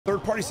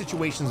third-party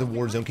situations in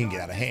Warzone can get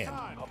out of hand.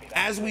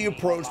 As we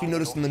approached, we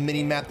noticed on the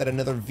mini-map that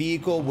another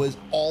vehicle was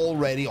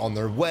already on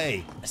their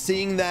way.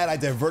 Seeing that, I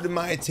diverted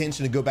my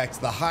attention to go back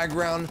to the high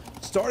ground,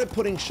 started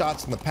putting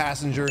shots on the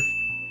passenger.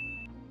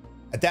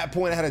 At that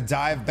point, I had to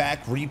dive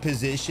back,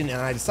 reposition,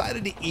 and I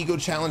decided to ego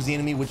challenge the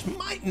enemy, which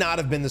might not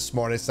have been the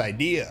smartest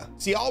idea.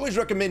 See, I always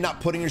recommend not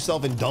putting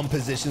yourself in dumb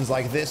positions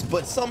like this,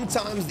 but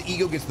sometimes the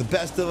ego gets the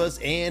best of us,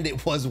 and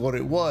it was what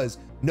it was.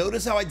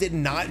 Notice how I did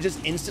not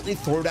just instantly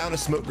throw down a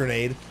smoke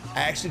grenade. I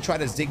actually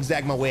tried to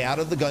zigzag my way out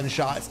of the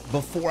gunshots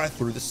before I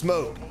threw the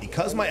smoke.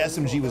 Because my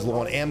SMG was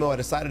low on ammo, I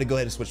decided to go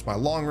ahead and switch my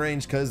long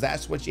range, because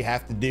that's what you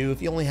have to do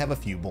if you only have a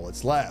few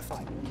bullets left.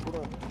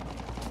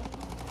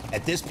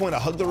 At this point, I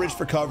hug the ridge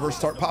for cover,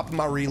 start popping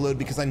my reload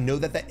because I know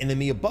that that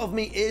enemy above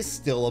me is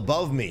still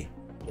above me.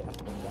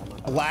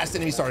 The last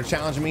enemy started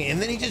challenging me,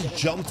 and then he just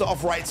jumped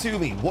off right to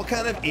me. What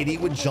kind of idiot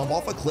would jump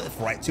off a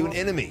cliff right to an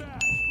enemy?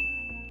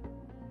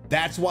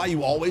 That's why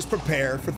you always prepare for